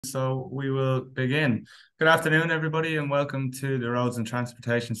So we will begin. Good afternoon, everybody, and welcome to the Roads and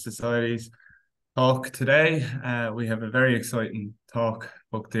Transportation Society's talk today. We have a very exciting talk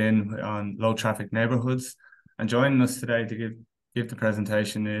booked in on low traffic neighbourhoods. And joining us today to give the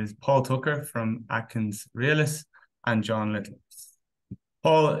presentation is Paul Tucker from AtkinsRéalis and Jon Little.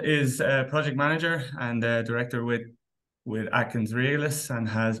 Paul is a project manager and director with AtkinsRéalis and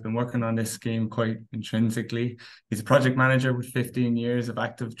has been working on this scheme quite intrinsically. He's a project manager with 15 years of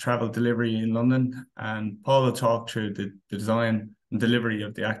active travel delivery in London, and Paul will talk through the design and delivery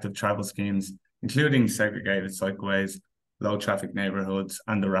of the active travel schemes, including segregated cycleways, low traffic neighbourhoods,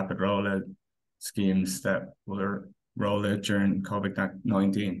 and the rapid rollout schemes that were rolled out during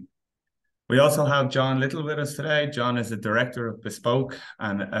COVID-19. We also have Jon Little with us today. Jon is the director of Bespoke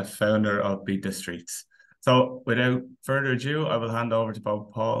and a founder of Beat the Streets. So without further ado, I will hand over to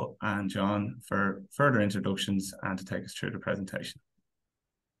both Paul and Jon for further introductions and to take us through the presentation.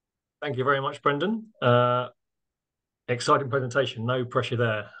 Thank you very much, Brendan. Exciting presentation, no pressure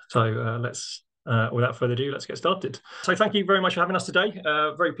there. So without further ado, let's get started. So thank you very much for having us today.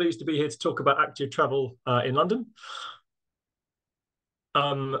 Very pleased to be here to talk about active travel in London.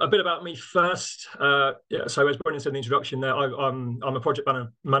 A bit about me first. So as Brendan said in the introduction there, I'm a project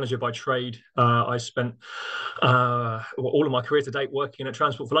manager by trade. I spent all of my career to date working at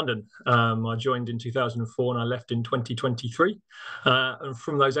Transport for London. I joined in 2004 and I left in 2023. And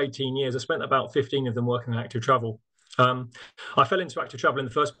from those 18 years, I spent about 15 of them working on active travel. I fell into active travel in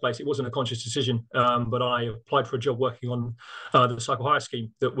the first place. It wasn't a conscious decision, but I applied for a job working on the cycle hire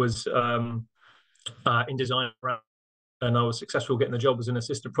scheme that was in design around, and I was successful getting the job as an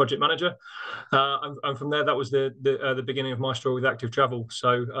assistant project manager. And from there, that was the beginning of my story with active travel.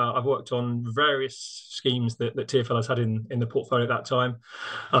 So I've worked on various schemes that TfL has had in the portfolio at that time.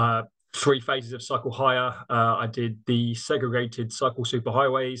 3 phases of cycle hire. I did the segregated cycle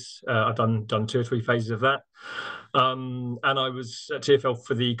superhighways. I've done 2 or 3 phases of that. And I was at TfL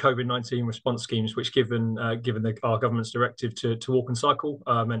for the COVID-19 response schemes, which given our government's directive to walk and cycle,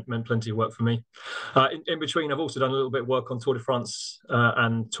 meant plenty of work for me. In between, I've also done a little bit of work on Tour de France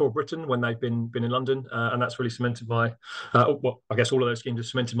and Tour of Britain when they've been in London, and that's really cemented my, well, I guess all of those schemes have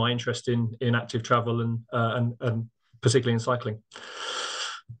cemented my interest in active travel and particularly in cycling.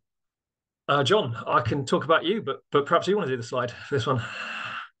 Jon, I can talk about you, but perhaps you want to do the slide for this one.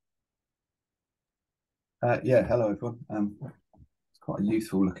 Yeah, hello everyone. It's quite a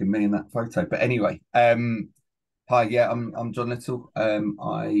youthful looking me in that photo. But anyway, hi, yeah, I'm Jon Little.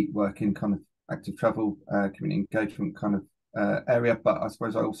 I work in kind of active travel, community engagement kind of area, but I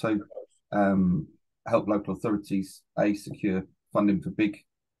suppose I also help local authorities secure funding for big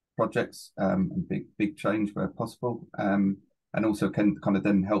projects and big change where possible. And also can kind of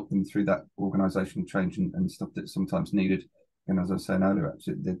then help them through that organisational change and stuff that's sometimes needed. And as I was saying earlier,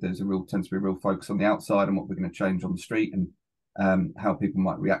 actually, tends to be a real focus on the outside and what we're going to change on the street and how people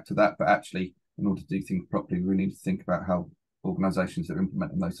might react to that. But actually, in order to do things properly, we need to think about how organisations that are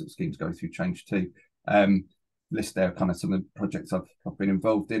implementing those sort of schemes go through change too. List there kind of some of the projects I've been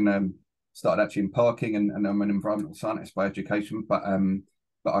involved in. Started actually in parking, and I'm an environmental scientist by education, but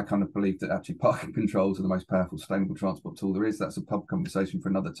I kind of believe that actually parking controls are the most powerful sustainable transport tool there is. That's a pub conversation for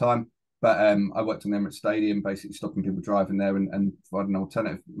another time. But I worked on the Emirates Stadium, basically stopping people driving there and providing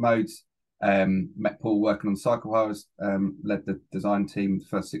alternative modes. Met Paul working on cycle hires, led the design team, the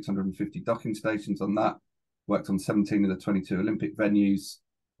first 650 docking stations on that. Worked on 17 of the 22 Olympic venues.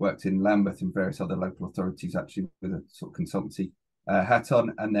 Worked in Lambeth and various other local authorities, actually with a sort of consultancy hat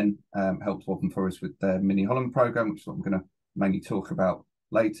on. And then helped Waltham Forest with their Mini Holland programme, which is what I'm going to mainly talk about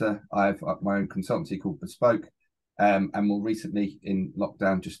later. I've up my own consultancy called Bespoke, and more recently in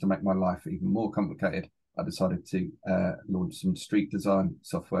lockdown, just to make my life even more complicated, I decided to launch some street design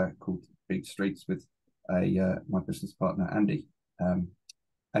software called Beat Streets with my business partner Andy. And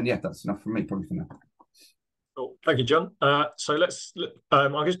yeah, that's enough from me probably for now. Cool. Thank you, Jon. So let's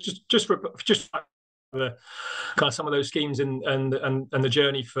I guess just the kind of some of those schemes and the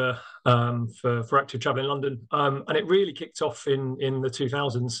journey for active travel in London, and it really kicked off in the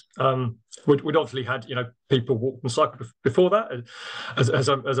 2000s. We'd obviously had people walk and cycle before that, as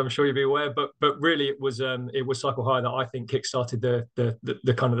I'm sure you'll be aware, but really it was cycle hire that I think kick-started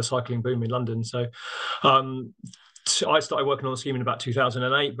the kind of the cycling boom in London. So I started working on the scheme in about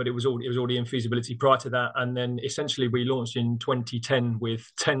 2008, but it was already in feasibility prior to that. And then essentially we launched in 2010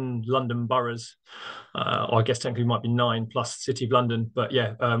 with 10 London boroughs. I guess technically it might be 9 plus City of London, but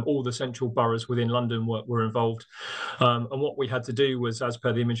yeah, all the central boroughs within London were involved. And what we had to do was, as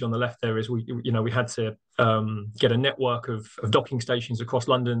per the image on the left there, is we had to get a network of docking stations across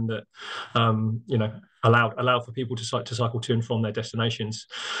London that allowed for people to cycle to and from their destinations.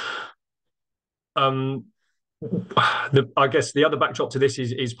 I guess the other backdrop to this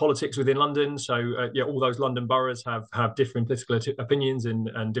is politics within London. So all those London boroughs have different political opinions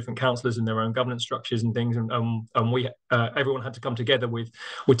and different councillors and their own governance structures and things. And we everyone had to come together with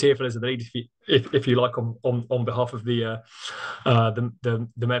TfL as the lead, if you like, on behalf of the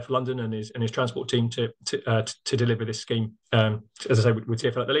Mayor for London and his transport team to deliver this scheme. As I say, with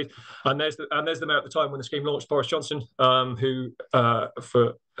TfL at the lead. And there's the Mayor at the time when the scheme launched, Boris Johnson, who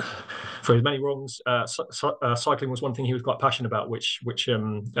for his many wrongs, cycling was one thing he was quite passionate about, which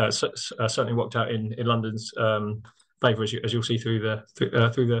certainly worked out in London's favour, as you'll see through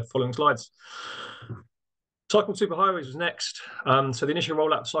the following slides. Cycle superhighways was next. So the initial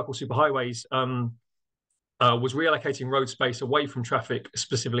rollout of cycle superhighways was reallocating road space away from traffic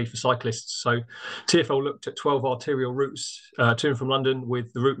specifically for cyclists. So TfL looked at 12 arterial routes to and from London,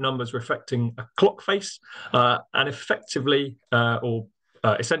 with the route numbers reflecting a clock face, and effectively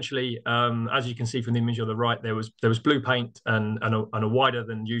essentially, as you can see from the image on the right, there was blue paint and a wider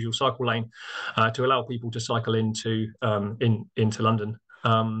than usual cycle lane to allow people to cycle into London.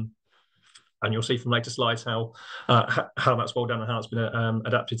 And you'll see from later slides how that's well done and how it's been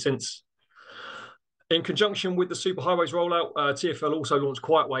adapted since. In conjunction with the superhighways rollout, TfL also launched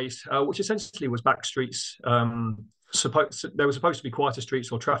quietways, which essentially was back streets. There were supposed to be quieter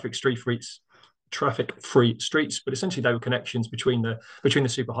streets or traffic-free streets, but essentially they were connections between the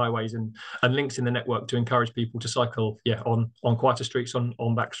superhighways and links in the network to encourage people to cycle on quieter streets,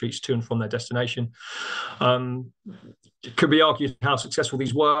 on back streets to and from their destination. It could be argued how successful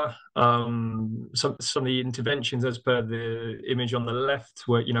these were. Some of the interventions, as per the image on the left,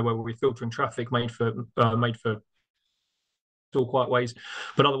 were where we're filtering traffic made for all quiet ways,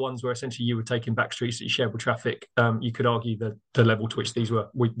 but other ones where essentially you were taking back streets that you shared with traffic. You could argue the level to which these were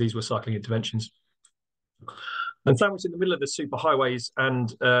cycling interventions. And sandwiched in the middle of the superhighways and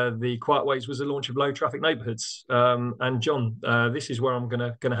the quiet ways was the launch of low traffic neighbourhoods. And John, this is where I'm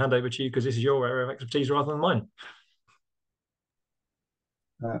going to hand over to you, because this is your area of expertise rather than mine.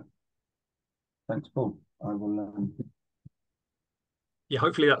 Thanks, Paul. I will. Yeah,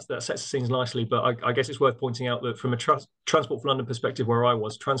 hopefully that sets the scenes nicely. But I guess it's worth pointing out that from a Transport for London perspective, where I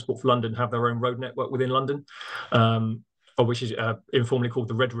was, Transport for London have their own road network within London, which is informally called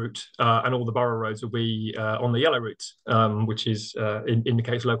the red route, and all the borough roads will be on the yellow route, which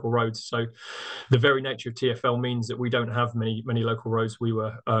indicates local roads. So the very nature of TfL means that we don't have many local roads. We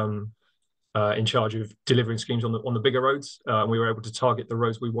were in charge of delivering schemes on the bigger roads. We were able to target the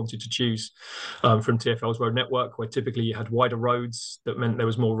roads we wanted to choose from TfL's road network, where typically you had wider roads. That meant there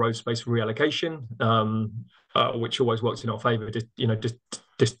was more road space for reallocation, which always works in our favour,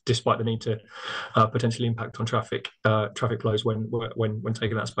 despite the need to potentially impact on traffic flows when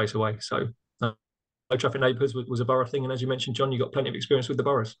taking that space away. So low traffic neighbourhoods was a borough thing, and as you mentioned, John, you got plenty of experience with the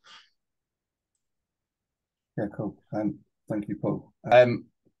boroughs. Yeah, cool. Thank you, Paul.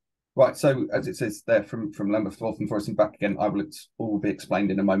 Right, so as it says there, from Lambeth to Waltham Forest and back again, all will be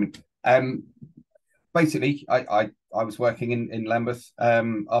explained in a moment. Basically, I was working in Lambeth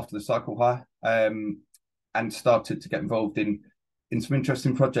after the cycle hire, and started to get involved in some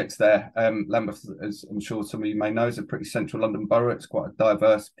interesting projects there. Lambeth, as I'm sure some of you may know, is a pretty central London borough. It's quite a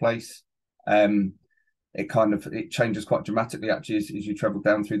diverse place. It changes quite dramatically actually as you travel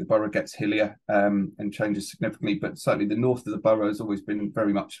down through the borough, gets hillier and changes significantly. But certainly the north of the borough has always been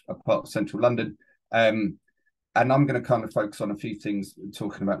very much a part of central London. And I'm going to kind of focus on a few things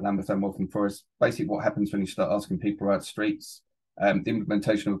talking about Lambeth and Waltham Forest. Basically, what happens when you start asking people about streets, the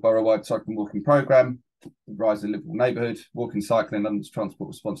implementation of a borough-wide cycle and walking programme, the rise of the livable neighbourhood, walking, cycling, London's transport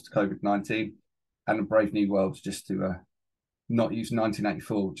response to COVID-19, and a brave new world, just to not use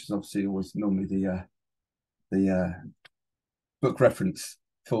 1984, which is obviously always normally the book reference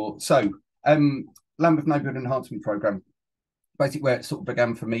for. So Lambeth Neighbourhood Enhancement Programme, basically where it sort of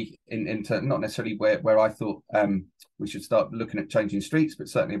began for me into not necessarily where I thought we should start looking at changing streets, but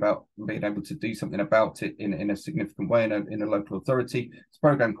certainly about being able to do something about it in a significant way in a local authority. It's a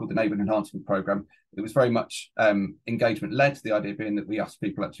programme called the Neighbourhood Enhancement Programme. It was very much engagement led, the idea being that we asked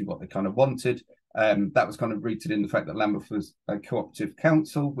people actually what they kind of wanted. That was kind of rooted in the fact that Lambeth was a cooperative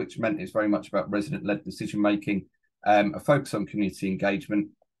council, which meant it's very much about resident-led decision-making, a focus on community engagement,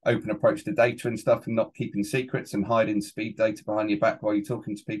 open approach to data and stuff, and not keeping secrets and hiding speed data behind your back while you're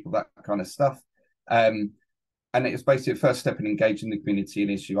talking to people, that kind of stuff. And it was basically the first step in engaging the community in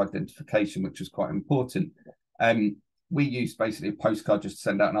issue identification, which was quite important. We used basically a postcard just to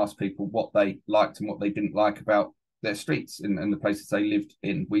send out and ask people what they liked and what they didn't like about their streets and the places they lived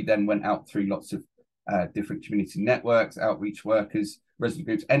in. We then went out through lots of different community networks, outreach workers, resident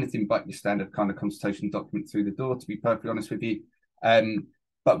groups, anything but your standard kind of consultation document through the door, to be perfectly honest with you.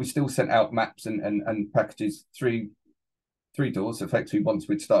 But we still sent out maps and packages through doors, effectively, once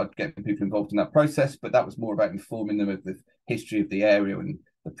we'd started getting people involved in that process. But that was more about informing them of the history of the area and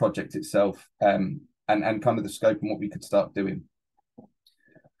the project itself, and kind of the scope and what we could start doing.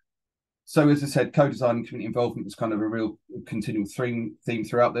 So, as I said, co-design and community involvement was kind of a real continual theme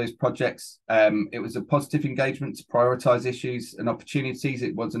throughout those projects. It was a positive engagement to prioritise issues and opportunities.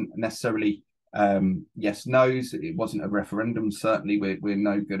 It wasn't necessarily yes, no's. It wasn't a referendum. Certainly, we're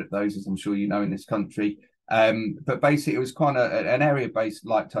no good at those, as I'm sure you know, in this country. But basically, it was kind of an area-based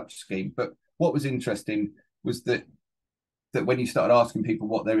light touch scheme. But what was interesting was that when you started asking people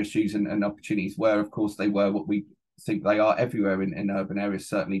what their issues and opportunities were, of course, they were what we think they are everywhere in urban areas.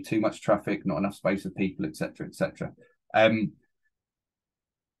 Certainly, too much traffic, not enough space for people, etc., etc.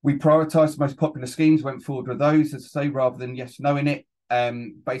 We prioritised the most popular schemes, went forward with those, as I say, rather than yes, no in it.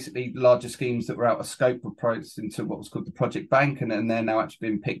 Basically, larger schemes that were out of scope were priced into what was called the project bank, and they're now actually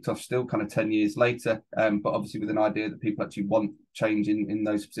being picked off still kind of 10 years later, but obviously with an idea that people actually want change in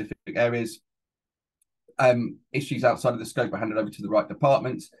those specific areas. Issues outside of the scope were handed over to the right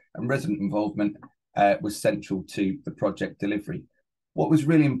departments, and resident involvement was central to the project delivery. What was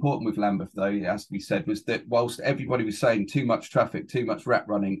really important with Lambeth, though, as we said, was that whilst everybody was saying too much traffic, too much rat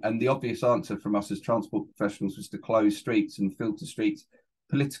running, and the obvious answer from us as transport professionals was to close streets and filter streets,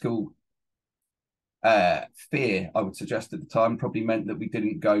 political fear, I would suggest at the time, probably meant that we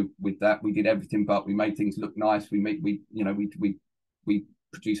didn't go with that. We did everything but. We made things look nice. We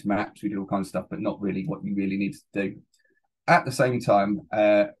produced maps. We did all kinds of stuff, but not really what you really needed to do. At the same time,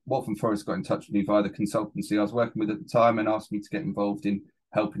 Waltham Forest got in touch with me via the consultancy I was working with at the time and asked me to get involved in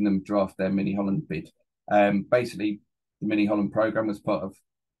helping them draft their Mini Holland bid. Basically, the Mini Holland programme was part of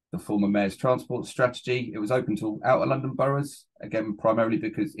the former Mayor's transport strategy. It was open to all outer London boroughs, again, primarily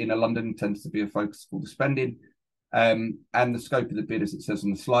because inner London tends to be a focus for the spending. And the scope of the bid, as it says on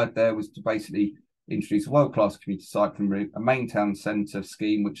the slide there, was to basically introduce a world-class commuter cycling route, a main town centre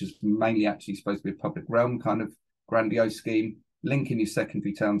scheme, which is mainly actually supposed to be a public realm kind of grandiose scheme, linking your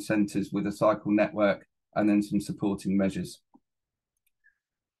secondary town centres with a cycle network, and then some supporting measures.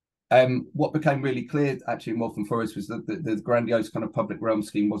 What became really clear actually in Waltham Forest was that the grandiose kind of public realm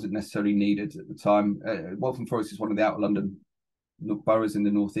scheme wasn't necessarily needed at the time. Waltham Forest is one of the outer London boroughs in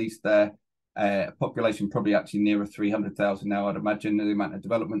the northeast there. Population probably actually nearer 300,000 now, I'd imagine, the amount of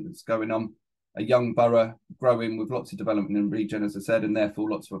development that's going on. A young borough growing with lots of development in the region, as I said, and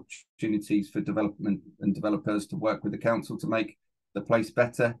therefore lots of opportunities for development and developers to work with the council to make the place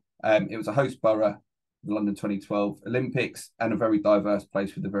better. It was a host borough, the London 2012 Olympics, and a very diverse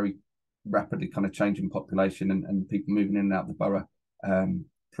place with a very rapidly kind of changing population and people moving in and out of the borough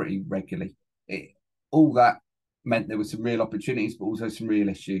pretty regularly. All that meant there were some real opportunities, but also some real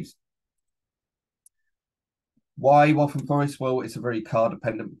issues. Why Waltham Forest? Well, it's a very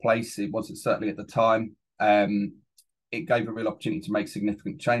car-dependent place. It wasn't certainly at the time. It gave a real opportunity to make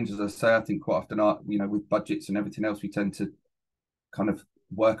significant change. As I say, I think quite often, with budgets and everything else, we tend to kind of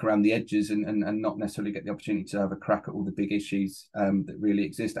work around the edges and not necessarily get the opportunity to have a crack at all the big issues that really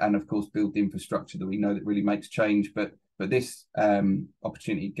exist, and of course build the infrastructure that we know that really makes change. But this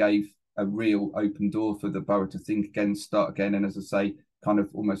opportunity gave a real open door for the borough to think again, start again, and as I say, kind of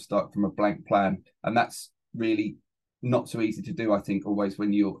almost start from a blank plan. And that's really not so easy to do, I think, always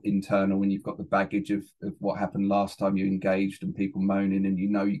when you're internal, when you've got the baggage of what happened last time you engaged and people moaning and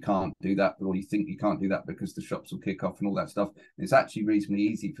you can't do that, or you think you can't do that because the shops will kick off and all that stuff. It's actually reasonably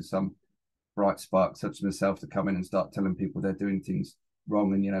easy for some bright sparks such as myself to come in and start telling people they're doing things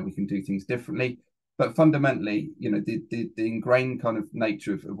wrong and, we can do things differently. But fundamentally, the ingrained kind of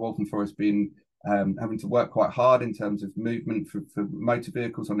nature of Waltham Forest being having to work quite hard in terms of movement for motor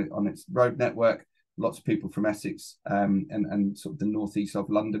vehicles on its road network. Lots of people from Essex and sort of the northeast of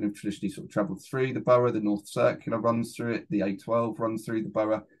London have traditionally sort of travelled through the borough. The North Circular runs through it. The A12 runs through the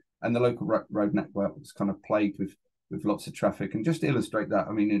borough, and the local road network was kind of plagued with lots of traffic. And just to illustrate that,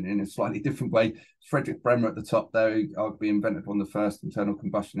 I mean, in a slightly different way, Frederick Bremer at the top there, who arguably invented one of the first internal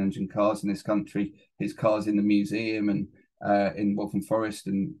combustion engine cars in this country. His car's in the museum and in Waltham Forest,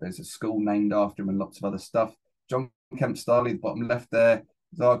 and there's a school named after him and lots of other stuff. John Kemp Starley, the bottom left there,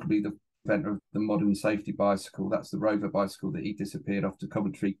 is arguably the inventor of the modern safety bicycle. That's the Rover bicycle that he disappeared off to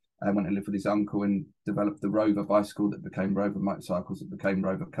Coventry and went to live with his uncle and developed the Rover bicycle that became Rover motorcycles, that became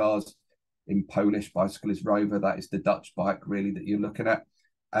Rover cars. In Polish, bicycle is Rover. That is the Dutch bike, really, that you're looking at.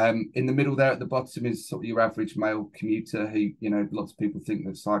 In the middle there at the bottom is sort of your average male commuter who, lots of people think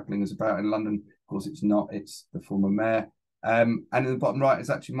that cycling is about in London. Of course, it's not. It's the former mayor. And in the bottom right is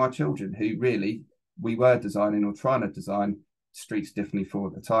actually my children, who really we were designing or trying to design streets differently for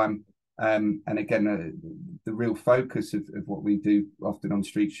at the time. And again, the real focus of what we do often on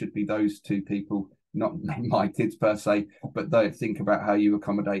streets should be those two people, not my kids per se, but they think about how you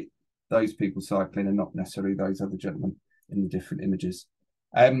accommodate those people cycling and not necessarily those other gentlemen in the different images.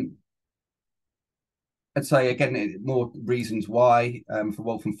 I'd say, again, more reasons why for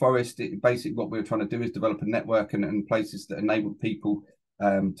Waltham Forest. Basically, what we were trying to do is develop a network and places that enable people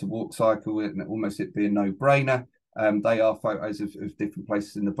to walk, cycle, and almost it be a no-brainer. They are photos of different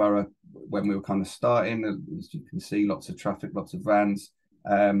places in the borough when we were kind of starting. As you can see, lots of traffic, lots of vans,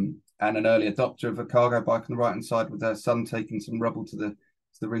 and an early adopter of a cargo bike on the right-hand side with her son taking some rubble to the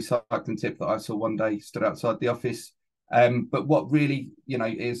recycling tip that I saw one day stood outside the office. But what really,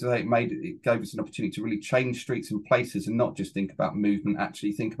 is that it gave us an opportunity to really change streets and places and not just think about movement,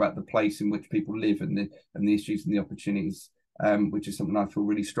 actually think about the place in which people live and the issues and the opportunities, which is something I feel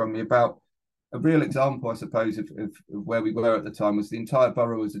really strongly about. A real example, I suppose, of where we were at the time was the entire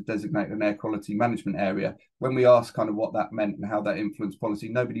borough was a designated an air quality management area. When we asked kind of what that meant and how that influenced policy,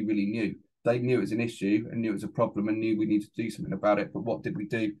 nobody really knew. They knew it was an issue and knew it was a problem and knew we needed to do something about it. But what did we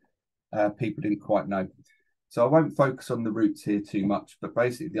do? People didn't quite know. So I won't focus on the routes here too much, but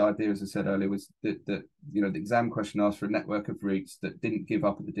basically the idea, as I said earlier, was that the exam question asked for a network of routes that didn't give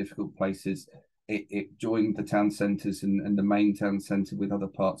up at the difficult places. It joined the town centres and the main town centre with other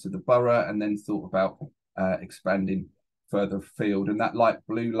parts of the borough, and then thought about expanding further afield. And that light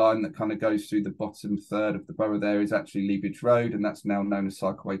blue line that kind of goes through the bottom third of the borough there is actually Leabridge Road, and that's now known as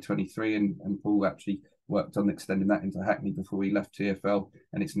Cycleway 23. And Paul actually worked on extending that into Hackney before he left TfL,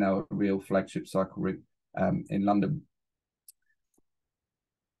 and it's now a real flagship cycle route in London.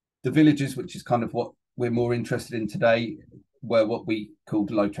 The villages, which is kind of what we're more interested in today, were what we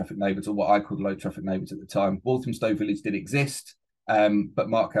called low traffic neighbourhoods, or what I called low traffic neighbourhoods at the time. Walthamstow Village did exist, but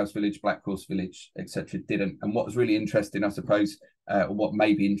Markhouse Village, Black Horse Village, etc. didn't. And what was really interesting, I suppose, or what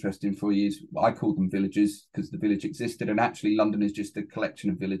may be interesting for you, is I called them villages because the village existed, and actually London is just a collection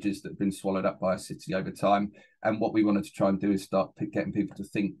of villages that have been swallowed up by a city over time. And what we wanted to try and do is start getting people to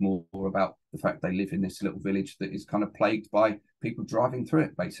think more about the fact they live in this little village that is kind of plagued by people driving through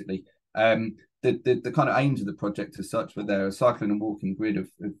it, basically. The kind of aims of the project as such were there a cycling and walking grid of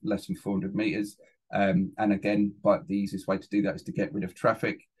less than 400 metres. And again, but the easiest way to do that is to get rid of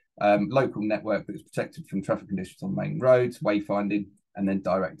traffic. Local network that is protected from traffic conditions on main roads, wayfinding, and then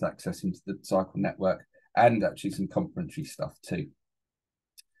direct access into the cycle network, and actually some complementary stuff too.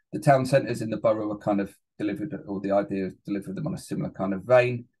 The town centres in the borough were kind of delivered, or the idea is deliver them on a similar kind of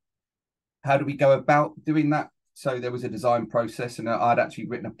vein. How do we go about doing that? So there was a design process, and I'd actually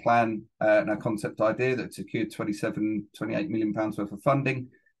written a plan and a concept idea that secured 28 million pounds worth of funding.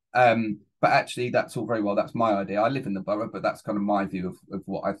 But actually, that's all very well. That's my idea. I live in the borough, but that's kind of my view of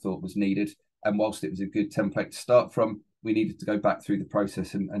what I thought was needed. And whilst it was a good template to start from, we needed to go back through the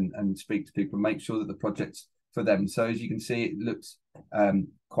process and speak to people and make sure that the project's for them. So as you can see, it looks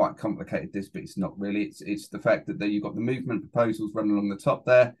quite complicated, this, but it's not really. It's the fact that you've got the movement proposals running along the top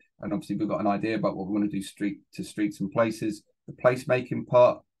there, and obviously we've got an idea about what we want to do streets and places, the placemaking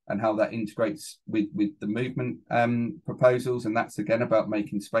part, and how that integrates with the movement proposals. And that's again about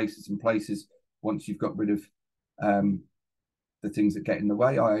making spaces and places once you've got rid of the things that get in the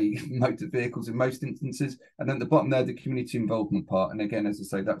way, i.e. motor vehicles in most instances. And then at the bottom there, the community involvement part. And again, as I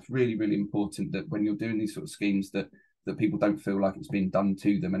say, that's really, really important that when you're doing these sort of schemes that people don't feel like it's being done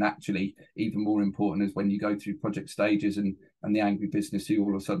to them. And actually, even more important is when you go through project stages and the angry business who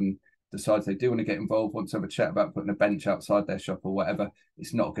all of a sudden decides they do want to get involved, wants to have a chat about putting a bench outside their shop or whatever,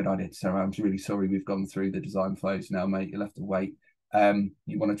 it's not a good idea to say, I'm really sorry, we've gone through the design phase now, mate, you'll have to wait.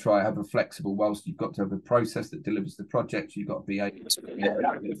 You want to try have a flexible, whilst you've got to have a process that delivers the project, you've got to be able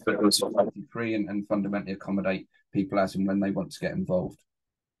to be free and fundamentally accommodate people as and when they want to get involved.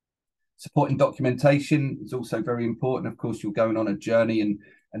 Supporting documentation is also very important. Of course, you're going on a journey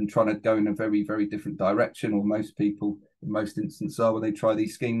and trying to go in a very, very different direction, or most people in most instances are when they try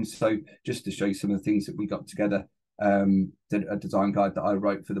these schemes. So just to show you some of the things that we got together, a design guide that I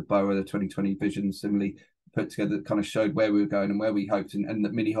wrote for the borough, the 2020 vision, similarly put together that kind of showed where we were going and where we hoped, and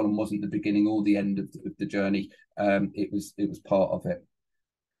that Mini Holland wasn't the beginning or the end of the journey. It was part of it.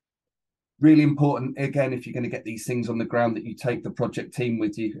 Really important, again, if you're going to get these things on the ground, that you take the project team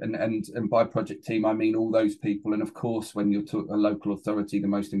with you. And by project team, I mean all those people. And of course, when you're a local authority, the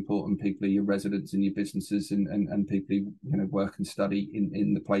most important people are your residents and your businesses and people who work and study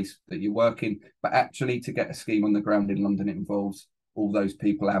in the place that you're working. But actually, to get a scheme on the ground in London, it involves all those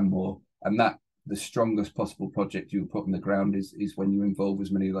people and more. And that the strongest possible project you'll put on the ground is when you involve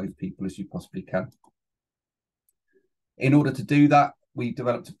as many of those people as you possibly can. In order to do that, we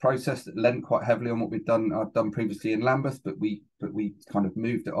developed a process that lent quite heavily on what I've done previously in Lambeth, but we kind of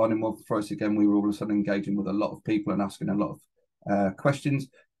moved it on in Waltham Forest. Again, we were all of a sudden engaging with a lot of people and asking a lot of questions.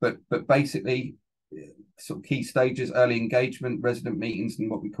 But basically, sort of key stages: early engagement, resident meetings, and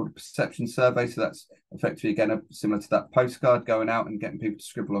what we call a perception survey. So that's effectively, again, similar to that postcard, going out and getting people to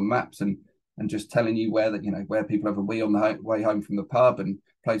scribble on maps and just telling you where people have a wee on the way home from the pub, and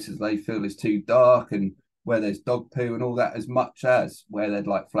places they feel is too dark, and where there's dog poo and all that, as much as where they'd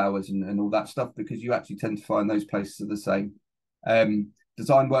like flowers and all that stuff, because you actually tend to find those places are the same.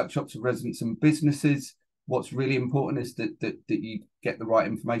 Design workshops for residents and businesses. What's really important is that you get the right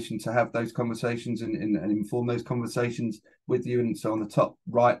information to have those conversations and inform those conversations with you. And so on the top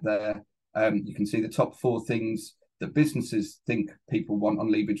right there, you can see the top 4 things that businesses think people want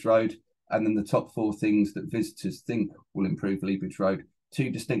on Lea Bridge Road, and then the top 4 things that visitors think will improve Lea Bridge Road. 2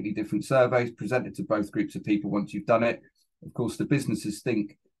 distinctly different surveys presented to both groups of people once you've done it. Of course, the businesses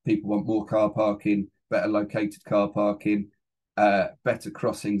think people want more car parking, better located car parking, better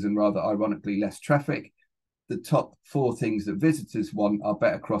crossings, and rather ironically, less traffic. The top 4 things that visitors want are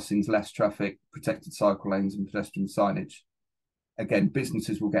better crossings, less traffic, protected cycle lanes, and pedestrian signage. Again,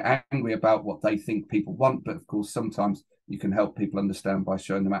 businesses will get angry about what they think people want, but of course, sometimes you can help people understand by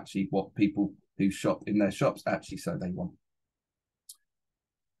showing them actually what people who shop in their shops actually say they want.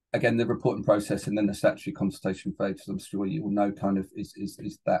 Again, the reporting process and then the statutory consultation phase, I'm sure you will know, kind of is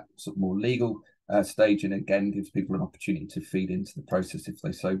that sort of more legal stage, and again gives people an opportunity to feed into the process if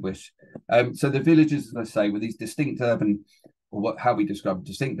they so wish. So the villages, as I say, with these distinct urban, or how we describe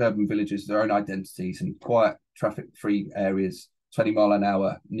distinct urban villages, their own identities and quiet, traffic-free areas,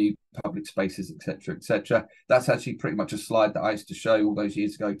 20-mile-an-hour, new public spaces, etc., etc. That's actually pretty much a slide that I used to show all those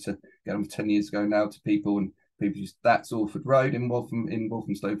years ago to get them 10 years ago now to people, and that's Orford Road in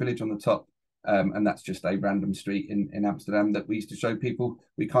Walthamstow Village on the top, and that's just a random street in Amsterdam that we used to show people.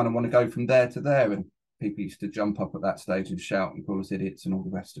 We kind of want to go from there to there, and people used to jump up at that stage and shout and call us idiots and all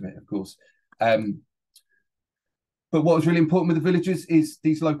the rest of it, of course. But what was really important with the villages is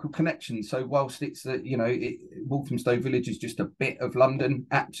these local connections. So whilst it's Walthamstow Village is just a bit of London,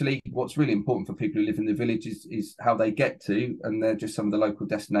 actually what's really important for people who live in the village is how they get to, and they're just some of the local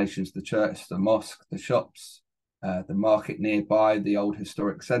destinations: the church, the mosque, the shops, the market nearby, the old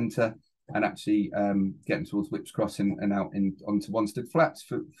historic centre, and actually getting towards Whipps Crossing and out onto Wanstead Flats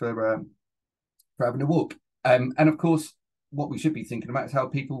for having a walk. And of course, what we should be thinking about is how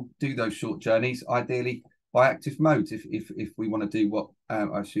people do those short journeys, ideally by active modes, if we want to do what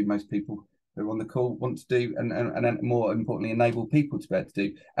I assume most people who are on the call want to do, and more importantly, enable people to be able to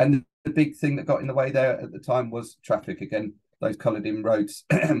do. And the big thing that got in the way there at the time was traffic. Again, those coloured in roads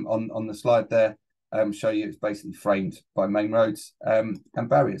on the slide there show you it's basically framed by main roads and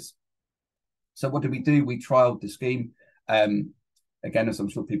barriers. So what did we do? We trialled the scheme. Again, as I'm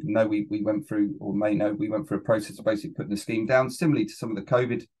sure people know, we went through, or may know, we went through a process of basically putting the scheme down, similarly to some of the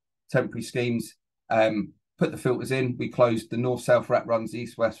COVID temporary schemes. Put the filters in. We closed the north-south rat runs,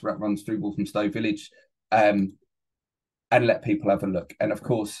 east-west rat runs through Walthamstow Village, and let people have a look. And of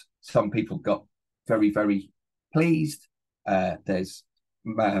course, some people got very, very pleased. There's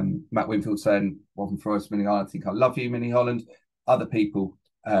Matt Winfield saying, Waltham Forest, Minnie Holland, I think I love you, Minnie Holland. Other people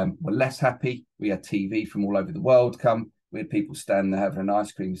were less happy. We had TV from all over the world come. We had people standing there having an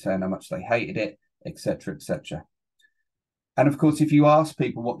ice cream saying how much they hated it, etc., etc. And of course, if you ask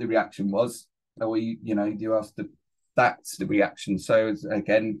people what the reaction was, or you ask that's the reaction. So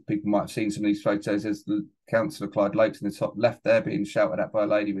again, people might have seen some of these photos. There's the Councillor Clyde Lakes in the top left there being shouted at by a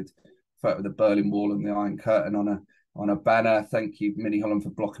lady with a photo of the Berlin Wall and the Iron Curtain on a banner. Thank you, Minnie Holland, for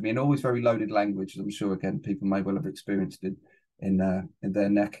blocking me. And always very loaded language, I'm sure, again, people may well have experienced in their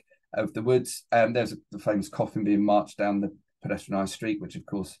neck of the woods. There's the famous coffin being marched down the pedestrianised street, which of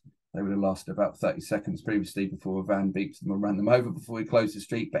course they would have lasted about 30 seconds previously before a van beeped them and ran them over before we closed the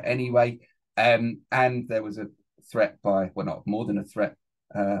street. But anyway, and there was a threat by, well, not more than a threat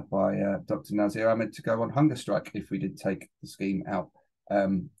by Dr. Nazir Ahmed to go on hunger strike if we did take the scheme out.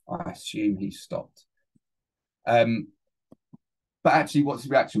 I assume he stopped. But actually, what's the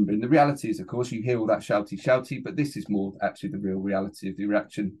reaction been? The reality is, of course, you hear all that shouty, but this is more actually the real reality of the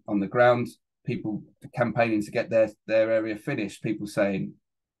reaction on the ground. People campaigning to get their area finished. People saying,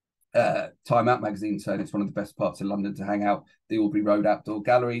 Time Out magazine saying it's one of the best parts of London to hang out. The Albury Road Outdoor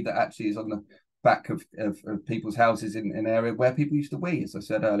Gallery that actually is on the back of people's houses in an area where people used to wee, as I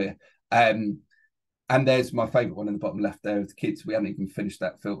said earlier. And there's my favourite one in the bottom left there of the kids. We hadn't even finished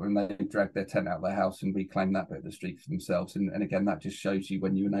that filter and they dragged their tent out of their house and reclaimed that bit of the street for themselves. And again, that just shows you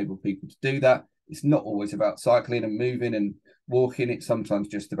when you enable people to do that, it's not always about cycling and moving and walking. It's sometimes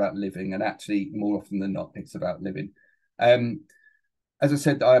just about living. And actually, more often than not, it's about living. As I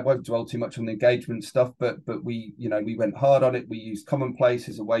said, I won't dwell too much on the engagement stuff, but we went hard on it. We used Commonplace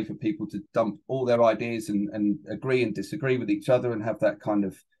as a way for people to dump all their ideas and agree and disagree with each other and have that kind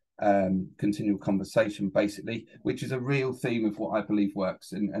of continual conversation, basically, which is a real theme of what I believe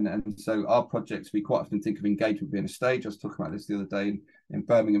works. And so our projects, we quite often think of engagement being a stage. I was talking about this the other day in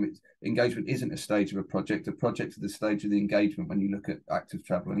Birmingham. Engagement isn't a stage of a project. A project is the stage of the engagement when you look at active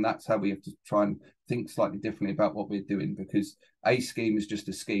travel. And that's how we have to try and think slightly differently about what we're doing, because a scheme is just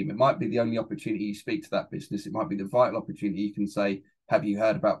a scheme. It might be the only opportunity you speak to that business. It might be the vital opportunity you can say, have you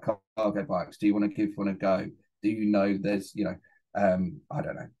heard about cargo bikes? Do you want to give one a go? Do you know there's, I don't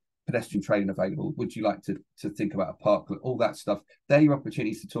know, pedestrian training available? Would you like to think about a park? All that stuff. They're your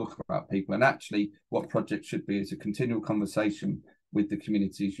opportunities to talk about people. And actually what projects should be is a continual conversation with the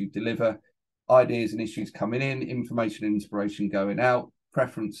communities you deliver, ideas and issues coming in, information and inspiration going out,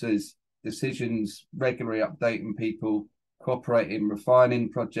 preferences, decisions, regularly updating people, cooperating, refining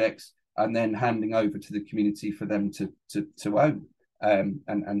projects, and then handing over to the community for them to own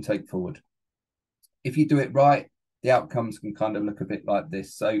and take forward. If you do it right, the outcomes can kind of look a bit like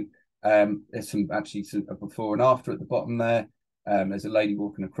this. So there's some a before and after at the bottom there. There's a lady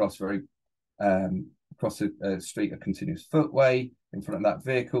walking across across a street, a continuous footway in front of that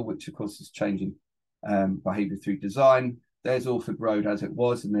vehicle, which of course is changing behaviour through design. There's Orford Road as it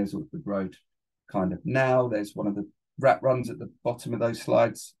was, and there's Orford Road kind of now. There's one of the rat runs at the bottom of those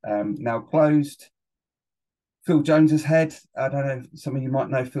slides, now closed. Phil Jones's head. I don't know, some of you might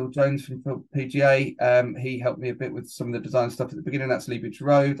know Phil Jones from PGA. He helped me a bit with some of the design stuff at the beginning. That's Leabridge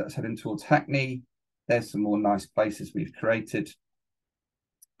Road. That's heading towards Hackney. There's some more nice places we've created.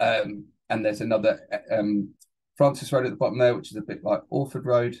 And there's another Francis Road at the bottom there, which is a bit like Orford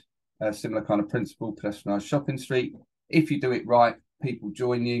Road. Similar kind of principle, pedestrianised shopping street. If you do it right, people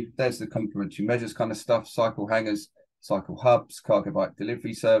join you. There's the complementary measures kind of stuff, cycle hangers, cycle hubs, cargo bike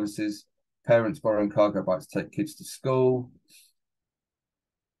delivery services, parents borrowing cargo bikes to take kids to school.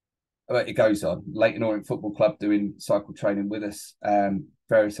 It goes on. Leighton Orient Football Club doing cycle training with us,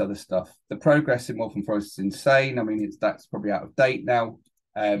 various other stuff. The progress in Waltham Forest is insane. I mean, that's probably out of date now.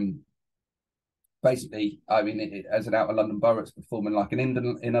 Basically, I mean, as an outer London borough, it's performing like an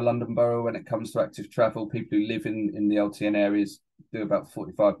inner London borough when it comes to active travel. People who live in the LTN areas do about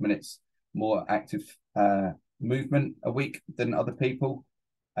 45 minutes more active movement a week than other people.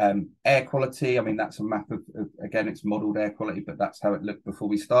 Air quality, I mean, that's a map of again, it's modelled air quality, but that's how it looked before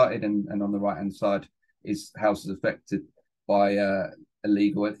we started. And on the right-hand side is houses affected by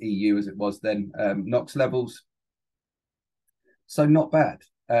illegal at EU as it was then, NOx levels. So not bad.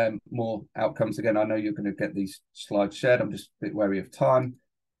 More outcomes. Again, I know you're going to get these slides shared. I'm just a bit wary of time.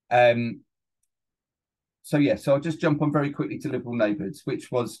 So I'll just jump on very quickly to Liverpool Neighbourhoods, which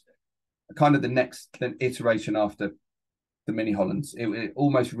was kind of the next iteration after the Mini Hollands. It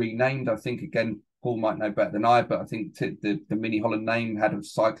almost renamed, I think. Again, Paul might know better than I, but I think the Mini Holland name had of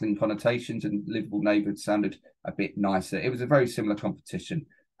cycling connotations, and Liverpool Neighbourhoods sounded a bit nicer. It was a very similar competition.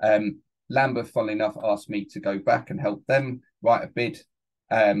 Lambeth, funnily enough, asked me to go back and help them write a bid,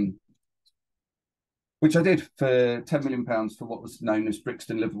 which I did for £10 million for what was known as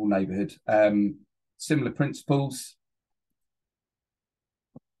Brixton Liverpool Neighbourhood. Similar principles,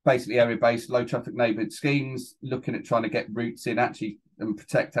 basically area-based, low-traffic neighbourhood schemes, looking at trying to get routes in actually and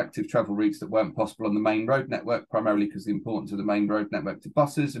protect active travel routes that weren't possible on the main road network, primarily because the importance of the main road network to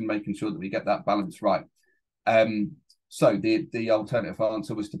buses and making sure that we get that balance right. So the alternative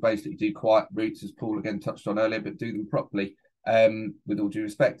answer was to basically do quiet routes, as Paul again touched on earlier, but do them properly, with all due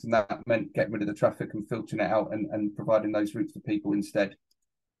respect. And that meant getting rid of the traffic and filtering it out and providing those routes for people instead.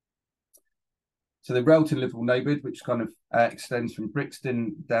 So the Railton Liverpool neighbourhood, which kind of extends from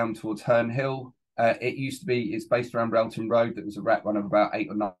Brixton down towards Herne Hill, it's based around Railton Road. That was a rat run of about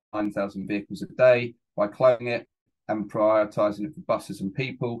 8,000 or 9,000 vehicles a day. By closing it and prioritising it for buses and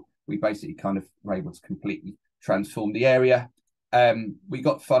people, we basically kind of were able to completely transform the area. We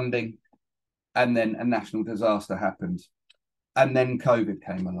got funding, and then a national disaster happened, and then COVID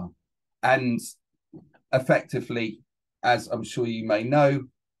came along, and effectively, as I'm sure you may know,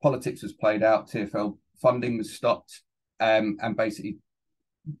 politics was played out. TfL funding was stopped, and basically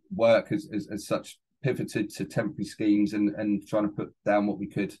work as such pivoted to temporary schemes and trying to put down what we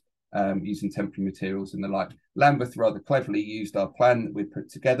could using temporary materials and the like. Lambeth rather cleverly used our plan that we put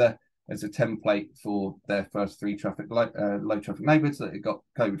together as a template for their first 3 low traffic neighbourhoods that it got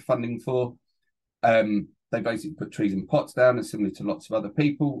COVID funding for. They basically put trees in pots down, as similar to lots of other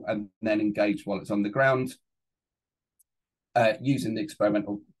people, and then engage while it's on the ground, using the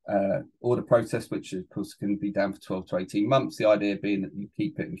experimental order process, which of course can be down for 12 to 18 months. The idea being that you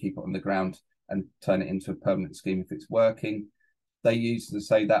keep it on the ground and turn it into a permanent scheme if it's working. They used,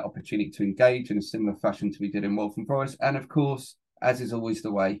 as I say, that opportunity to engage in a similar fashion to we did in Waltham Forest. And of course, as is always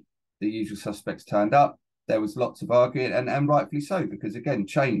the way, the usual suspects turned up. There was lots of arguing, and rightfully so, because again,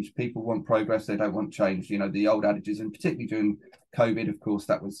 change. People want progress; they don't want change. You know, the old adages, and particularly during COVID, of course,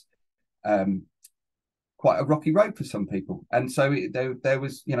 that was quite a rocky road for some people. And so there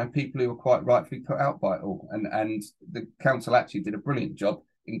was, you know, people who were quite rightfully put out by it all. And the council actually did a brilliant job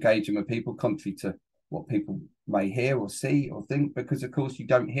engaging with people, contrary to what people may hear or see or think, because of course you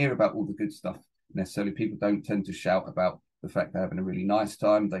don't hear about all the good stuff necessarily. People don't tend to shout about the fact they're having a really nice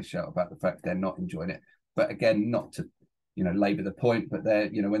time. They shout about the fact they're not enjoying it. But again, not to, you know, labour the point, but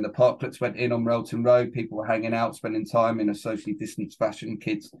they're, you know, when the parklets went in on Railton Road, people were hanging out, spending time in a socially distanced fashion.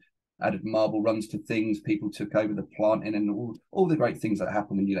 Kids added marble runs to things. People took over the planting and all the great things that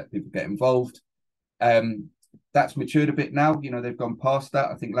happen when you let people get involved. That's matured a bit now. You know, they've gone past that.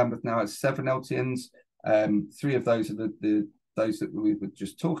 I think Lambeth now has 7 LTNs. 3 of those are those that we were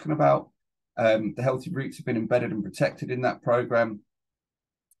just talking about. The healthy routes have been embedded and protected in that programme.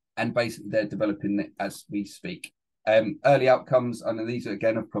 And basically they're developing it as we speak. Early outcomes, I know these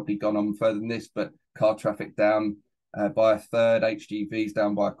again have probably gone on further than this, but car traffic down by a third, HGVs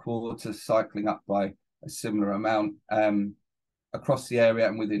down by a quarter, cycling up by a similar amount across the area,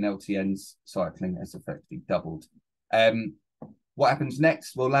 and within LTNs, cycling has effectively doubled. What happens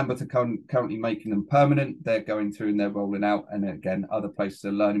next? Well, Lambeth are currently making them permanent. They're going through and they're rolling out, and again, other places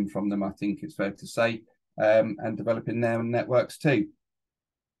are learning from them, I think it's fair to say, and developing their networks too.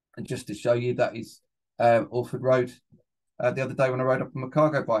 And just to show you, that is Orford Road the other day when I rode up on my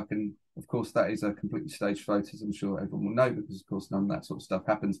cargo bike. And of course, that is a completely staged photo, as I'm sure everyone will know, because of course none of that sort of stuff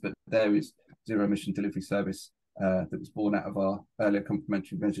happens. But there is zero emission delivery service that was born out of our earlier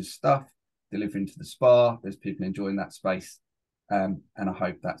complementary measures stuff, delivering to the spa. There's people enjoying that space. And I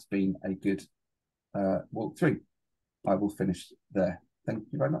hope that's been a good walkthrough. I will finish there. Thank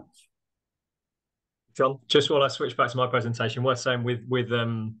you very much. John, just while I switch back to my presentation, worth saying with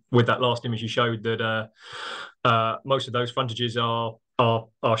that last image you showed that most of those frontages are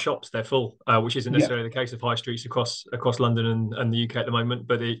shops. They're full, which isn't necessarily the case of high streets across London and the UK at the moment.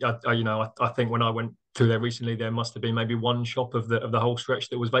 But I think when I went through there recently, there must have been maybe 1 shop of the whole stretch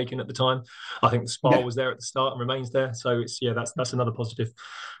that was vacant at the time. I think the spa was there at the start and remains there. So it's that's another positive.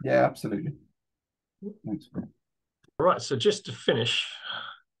 Yeah, absolutely. Thanks. All right. So just to finish.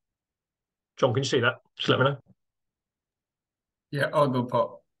 John, can you see that? Just let me know. Yeah, I'll go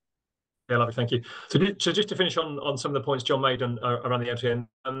pop. Yeah, lovely, thank you. So just to finish on some of the points John made around the LTN,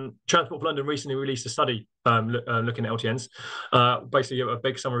 Transport for London recently released a study looking at LTNs, basically a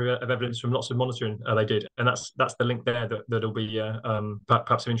big summary of evidence from lots of monitoring they did, and that's the link there that'll be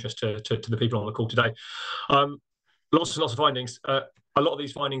perhaps of interest to the people on the call today. Lots of findings. A lot of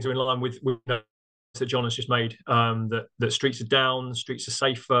these findings are in line with that John has just made, that streets are down, streets are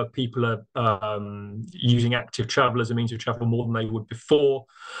safer, people are using active travel as a means of travel more than they would before.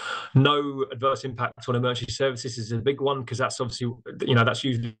 No adverse impact on emergency services is a big one, because that's obviously, that's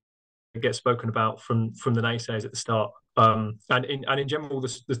usually gets spoken about from the naysayers at the start. And in general,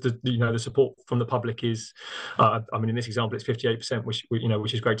 the support from the public is, in this example, it's 58%,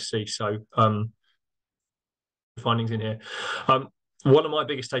 which is great to see. So findings in here. One of my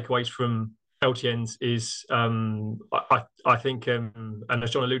biggest takeaways from LTNs is, I think, and as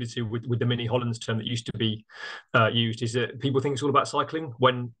John alluded to with the mini Hollands term that used to be used, is that people think it's all about cycling,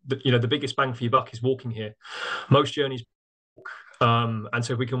 when the biggest bang for your buck is walking here. Most journeys walk, and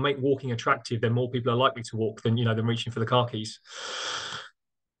so if we can make walking attractive, then more people are likely to walk than reaching for the car keys.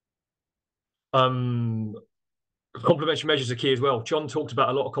 Complementary measures are key as well. John talked about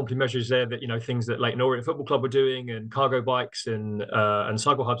a lot of complementary measures there, that things that Leighton Orient Football Club were doing, and cargo bikes and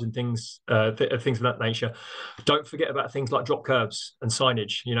cycle hubs and things of that nature. Don't forget about things like drop curbs and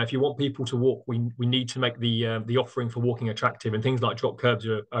signage. If you want people to walk, we need to make the offering for walking attractive, and things like drop curbs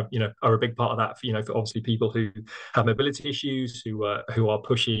are a big part of that. For obviously people who have mobility issues, who are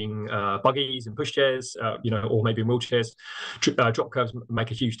pushing buggies and pushchairs, or maybe in wheelchairs. Drop curbs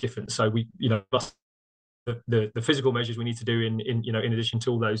make a huge difference. So we the physical measures we need to do in addition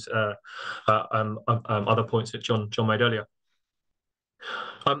to all those other points that John made earlier.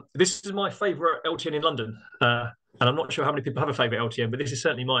 This is my favourite LTN in London. and I'm not sure how many people have a favourite LTN, but this is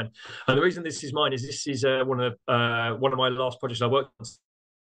certainly mine. And the reason this is mine is this is one of my last projects I worked on.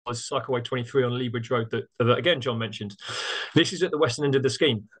 Was Cycleway 23 on Lea Bridge Road that again John mentioned. This is at the western end of the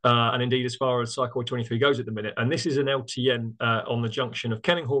scheme, and indeed as far as Cycleway 23 goes at the minute. And this is an LTN on the junction of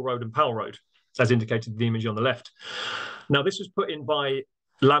Kenninghall Road and Powell Road, as indicated in the image on the left. Now, this was put in by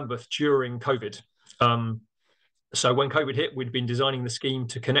Lambeth during COVID. So when COVID hit, we'd been designing the scheme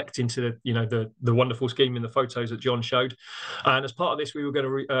to connect into the wonderful scheme in the photos that John showed. And as part of this, we were going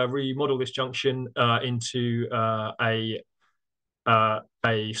to remodel this junction into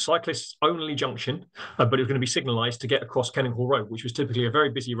a cyclist-only junction, but it was going to be signalised to get across Kenninghall Road, which was typically a very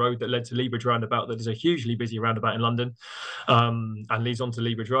busy road that led to Lea Bridge roundabout. That is a hugely busy roundabout in London, and leads onto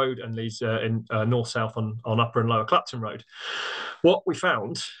Lea Bridge Road and leads in north-south on Upper and Lower Clapton Road. What we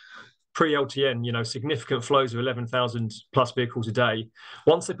found pre-LTN, significant flows of 11,000 plus vehicles a day.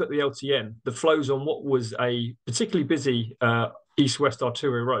 Once they put the LTN, the flows on what was a particularly busy east-west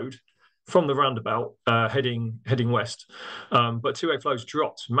arterial road from the roundabout heading west, but two-way flows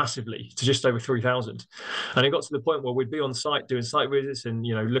dropped massively to just over 3,000, and it got to the point where we'd be on site doing site visits and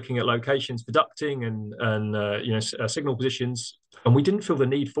looking at locations for ducting and signal positions, and we didn't feel the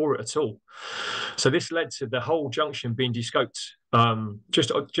need for it at all. So this led to the whole junction being descoped,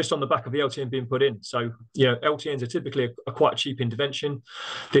 just on the back of the LTN being put in. So LTNs are typically a quite a cheap intervention.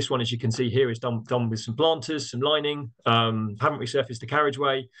 This one, as you can see here, is done with some planters, some lining, haven't resurfaced the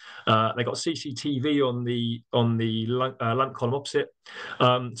carriageway. They got CCTV on the lamp column opposite.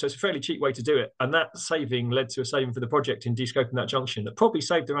 So it's a fairly cheap way to do it, and that saving led to a saving for the project in descoping that junction that probably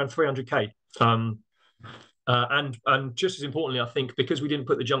saved around 300k. And just as importantly, I think, because we didn't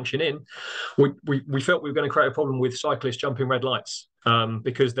put the junction in, we felt we were going to create a problem with cyclists jumping red lights,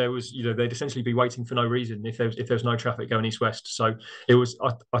 because there was, they'd essentially be waiting for no reason if there's no traffic going east-west. So it was,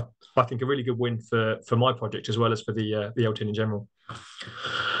 I think, a really good win for my project as well as for the LTN in general.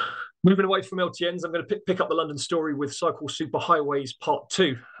 Moving away from LTNs, I'm going to pick up the London story with Cycle Superhighways Part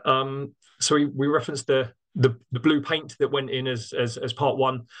 2. So we referenced the blue paint that went in as Part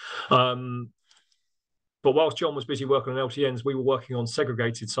 1. But whilst John was busy working on LTNs, we were working on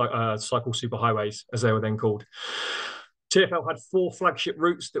segregated cycle superhighways, as they were then called. TfL had 4 flagship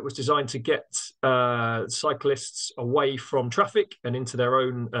routes that was designed to get cyclists away from traffic and into their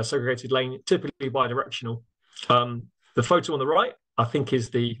own segregated lane, typically bi-directional. The photo on the right, I think, is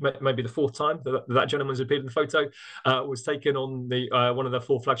maybe the 4th time that gentleman's appeared in the photo, was taken on one of the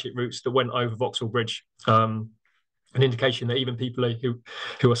 4 flagship routes that went over Vauxhall Bridge. An indication that even people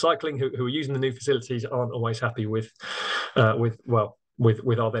who are cycling, who are using the new facilities, aren't always happy with our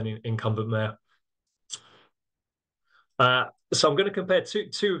then incumbent mayor. So I'm going to compare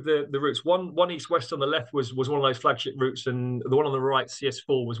two of the routes. One east-west on the left was one of those flagship routes, and the one on the right,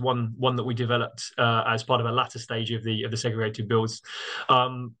 CS4, was one that we developed as part of a latter stage of the segregated builds.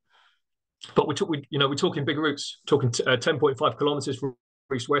 But we're talking big routes, talking 10.5 kilometres from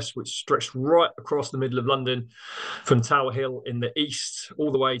east-west, which stretched right across the middle of London, from Tower Hill in the east, all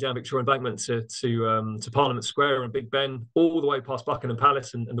the way down Victoria Embankment to Parliament Square and Big Ben, all the way past Buckingham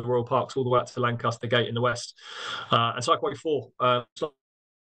Palace and the Royal Parks, all the way up to Lancaster Gate in the west. And Cycleway 4, a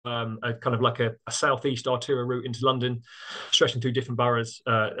kind of like a southeast arterial route into London, stretching through different boroughs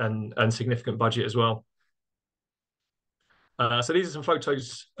and significant budget as well. So these are some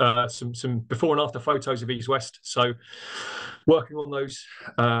photos, some before and after photos of East West. So working on those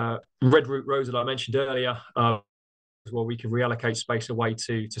red route roads that I mentioned earlier, where we can reallocate space away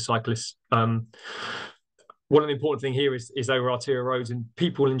to cyclists. One of the important thing here is they were arterial roads, and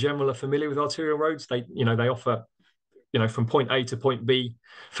people in general are familiar with arterial roads. They offer from point A to point B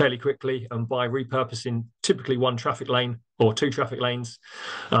fairly quickly, and by repurposing typically one traffic lane or 2 traffic lanes,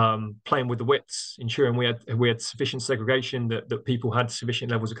 playing with the widths, ensuring we had sufficient segregation, that people had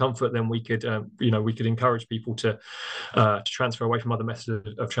sufficient levels of comfort, then we could encourage people to transfer away from other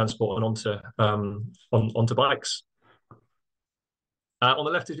methods of transport and onto bikes. On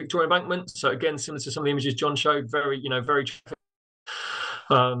the left is Victoria Embankment. So again, similar to some of the images John showed, very traffic.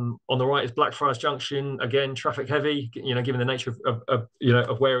 On the right is Blackfriars Junction, again traffic heavy, given the nature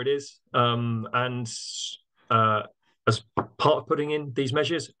of where it is. And as part of putting in these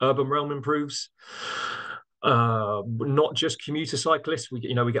measures, Urban Realm improves. Not just commuter cyclists. We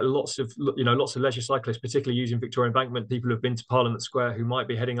get lots of leisure cyclists, particularly using Victoria Embankment. People who've been to Parliament Square, who might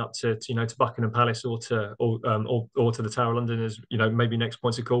be heading up to Buckingham Palace or to the Tower of London as maybe next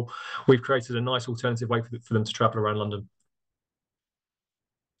points of call. We've created a nice alternative way for them to travel around London.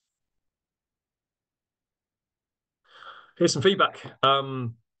 Here's some feedback.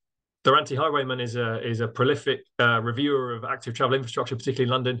 The Anti-Highwayman is a prolific reviewer of active travel infrastructure, particularly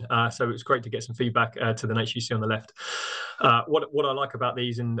in London. So it's great to get some feedback to the nature you see on the left. What I like about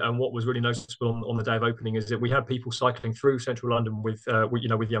these and what was really noticeable on the day of opening is that we had people cycling through central London with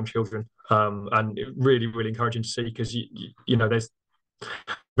young children, and really encouraging to see, because there's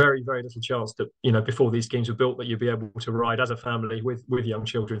very little chance that before these schemes were built that you'd be able to ride as a family with young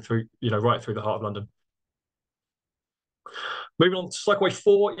children through right through the heart of London. Moving on to cycleway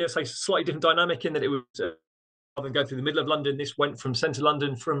 4, yes, a slightly different dynamic in that it was rather than go through the middle of London, this went from centre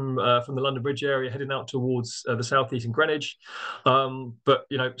London, from the London Bridge area, heading out towards the southeast in Greenwich. But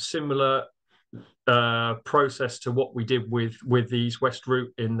similar process to what we did with the East West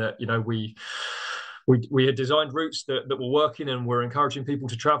route, in that we had designed routes that were working and were encouraging people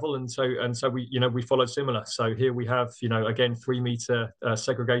to travel, and so we followed similar. So here we have again 3-metre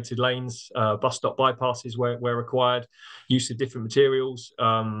segregated lanes, bus stop bypasses where required, use of different materials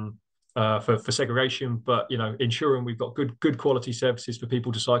for segregation, but ensuring we've got good quality services for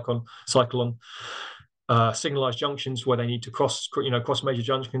people to cycle on. Signalised junctions where they need to cross major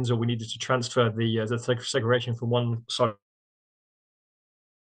junctions, or we needed to transfer the segregation from one side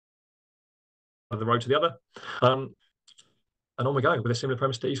of the road to the other, and on we go with a similar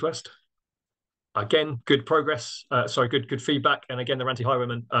premise to East West. Again, good progress. Good feedback. And again, the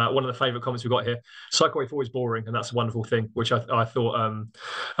Anti-Highwayman, one of the favourite comments we've got here: cycleway 4 is boring, and that's a wonderful thing, which I thought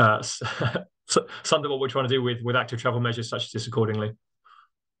summed up what we're trying to do with active travel measures such as this accordingly.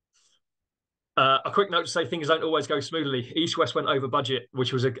 A quick note to say things don't always go smoothly. East West went over budget,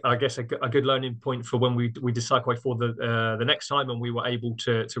 which was, I guess, a good learning point for when we did cycleway for the next time, and we were able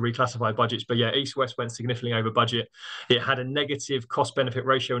to reclassify budgets. But yeah, East West went significantly over budget. It had a negative cost benefit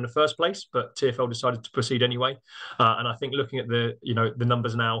ratio in the first place, but TfL decided to proceed anyway. And I think looking at the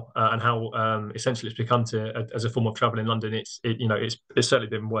numbers now and how essential it's become as a form of travel in London, it's certainly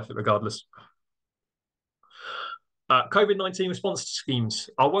been worth it regardless. COVID-19 response schemes.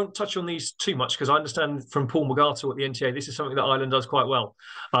 I won't touch on these too much because I understand from Paul McGartle at the NTA, this is something that Ireland does quite well.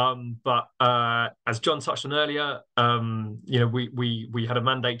 But as John touched on earlier, we had a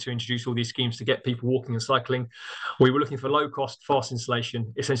mandate to introduce all these schemes to get people walking and cycling. We were looking for low-cost, fast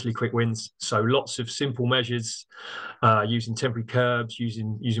installation, essentially quick wins. So lots of simple measures, using temporary curbs,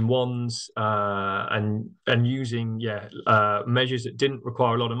 using wands, and using measures that didn't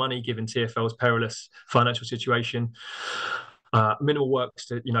require a lot of money given TfL's perilous financial situation. Minimal works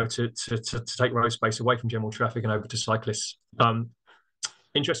to take road space away from general traffic and over to cyclists.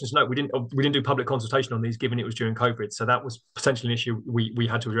 Interesting to note, we didn't do public consultation on these, given it was during COVID, so that was potentially an issue we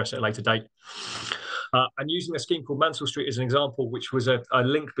had to address at a later date. And using a scheme called Mansell Street as an example, which was a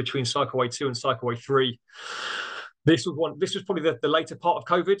link between cycleway 2 and cycleway 3. This was probably the later part of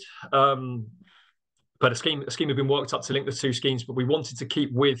COVID. But a scheme had been worked up to link the two schemes, but we wanted to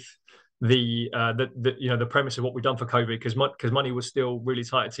keep with the premise of what we've done for COVID, because money was still really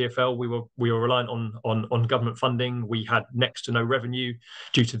tight at TfL. We were reliant on government funding. We had next to no revenue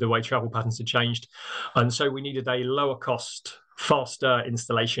due to the way travel patterns had changed, and so we needed a lower cost, faster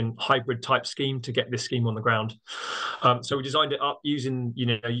installation, hybrid type scheme to get this scheme on the ground. So we designed it up using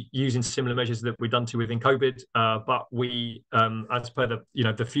similar measures that we've done within COVID, but we, as per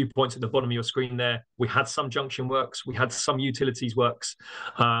the few points at the bottom of your screen there, we had some junction works, we had some utilities works,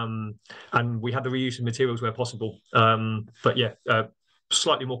 and we had the reuse of materials where possible. But yeah,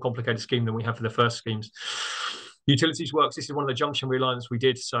 slightly more complicated scheme than we had for the first schemes. Utilities works. This is one of the junction realignments we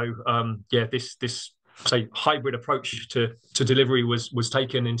did. So this say hybrid approach to delivery was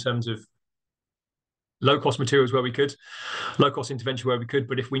taken in terms of low cost materials where we could, low cost intervention where we could,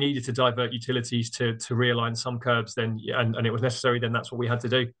 but if we needed to divert utilities to realign some curbs, then and it was necessary, then that's what we had to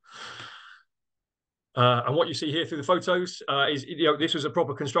do. And what you see here through the photos is this was a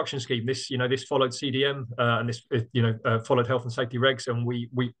proper construction scheme. This followed CDM and this followed health and safety regs, and we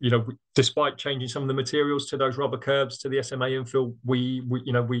despite changing some of the materials to those rubber curbs to the SMA infill, we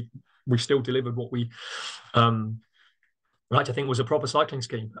still delivered what we like to think was a proper cycling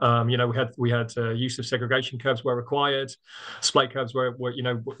scheme. We had use of segregation curbs where required, splay curbs where we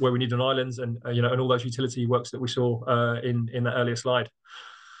needed on islands, and and all those utility works that we saw in that earlier slide.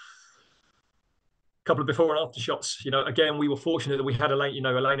 Couple of before and after shots. Again, we were fortunate that we had a lane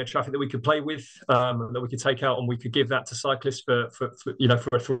of traffic that we could play with, that we could take out, and we could give that to cyclists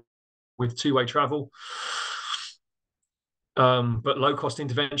with two-way travel. But low cost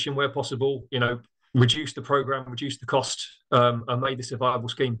intervention where possible, reduce the program, reduce the cost, and made this a viable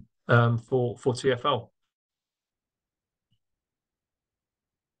scheme for TfL.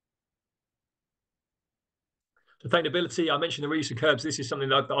 Sustainability, I mentioned the reuse of curbs. This is something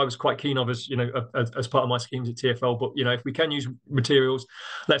that I was quite keen of as as part of my schemes at TfL. But if we can use materials,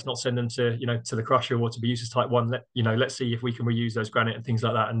 let's not send them to to the crusher or to be used as type 1. Let's see if we can reuse those granite and things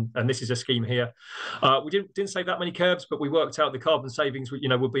like that. And this is a scheme here. We didn't save that many curbs, but we worked out the carbon savings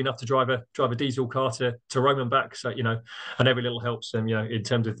would be enough to drive a diesel car to Rome and back. So and every little helps. And in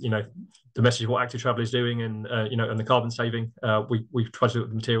terms of the message of what Active Travel is doing and and the carbon saving, we've tried to do it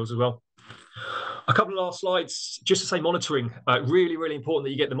with the materials as well. A couple of last slides, just to say monitoring. Really, really important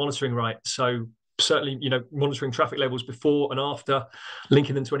that you get the monitoring right. So certainly, monitoring traffic levels before and after,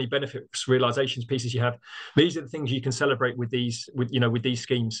 linking them to any benefits realizations pieces you have. These are the things you can celebrate with these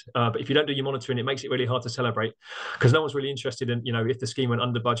schemes. But if you don't do your monitoring, it makes it really hard to celebrate because no one's really interested in if the scheme went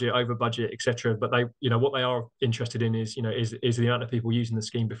under budget, over budget, etc. But they what they are interested in is is the amount of people using the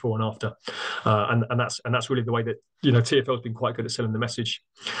scheme before and after, and that's really the way that TfL has been quite good at selling the message.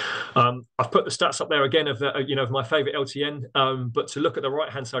 I've put the stats up there again of of my favourite LTN, but to look at the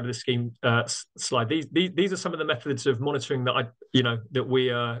right hand side of the scheme slide, these are some of the methods of monitoring that that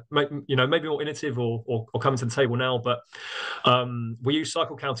we maybe more innovative or coming to the table now. But we use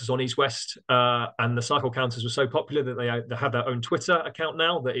cycle counters on East West, and the cycle counters were so popular that they have their own Twitter account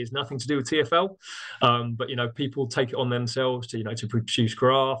now that is nothing to do with TfL. But people take it on themselves to produce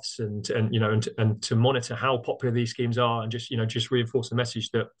graphs and to monitor how popular these schemes are and just reinforce the message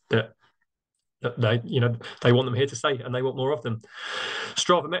that they want them here to stay and they want more of them.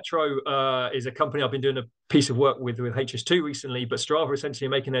 Strava Metro is a company I've been doing a piece of work with HS2 recently, but Strava essentially are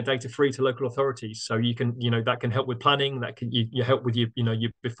making their data free to local authorities. So you can that can help with planning, that can you help with your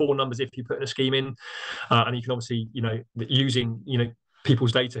before numbers if you put a scheme in, and you can obviously using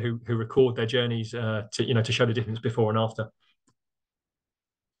people's data who record their journeys to show the difference before and after.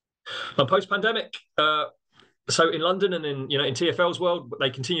 Post-pandemic, so in London and in TfL's world, they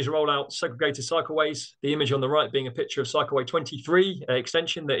continue to roll out segregated cycleways. The image on the right being a picture of cycleway 23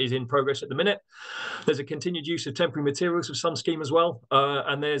 extension that is in progress at the minute. There's a continued use of temporary materials of some scheme as well,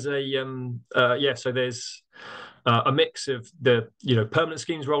 and there's so there's a mix of the permanent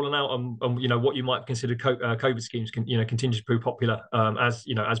schemes rolling out and what you might consider COVID schemes continue to prove popular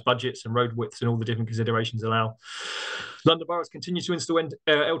as budgets and road widths and all the different considerations allow. London boroughs continue to install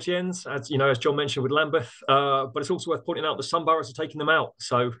LTNs, as John mentioned with Lambeth, but it's also worth pointing out that some boroughs are taking them out.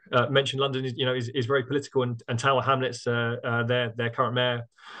 So mentioned London is very political, and Tower Hamlets, their current mayor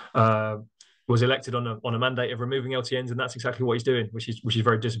was elected on a mandate of removing LTNs, and that's exactly what he's doing, which is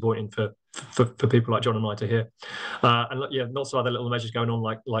very disappointing for people like John and I to hear. And lots of other little measures going on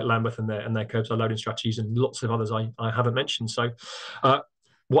like Lambeth and their curbside loading strategies, and lots of others I haven't mentioned. So.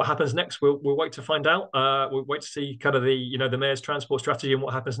 What happens next? We'll wait to find out. We'll wait to see kind of the mayor's transport strategy and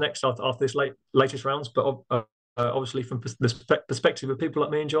what happens next after this latest rounds. But obviously, from the perspective of people like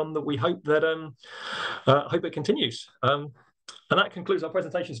me and John, that we hope that hope it continues. And that concludes our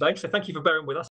presentation today. So thank you for bearing with us.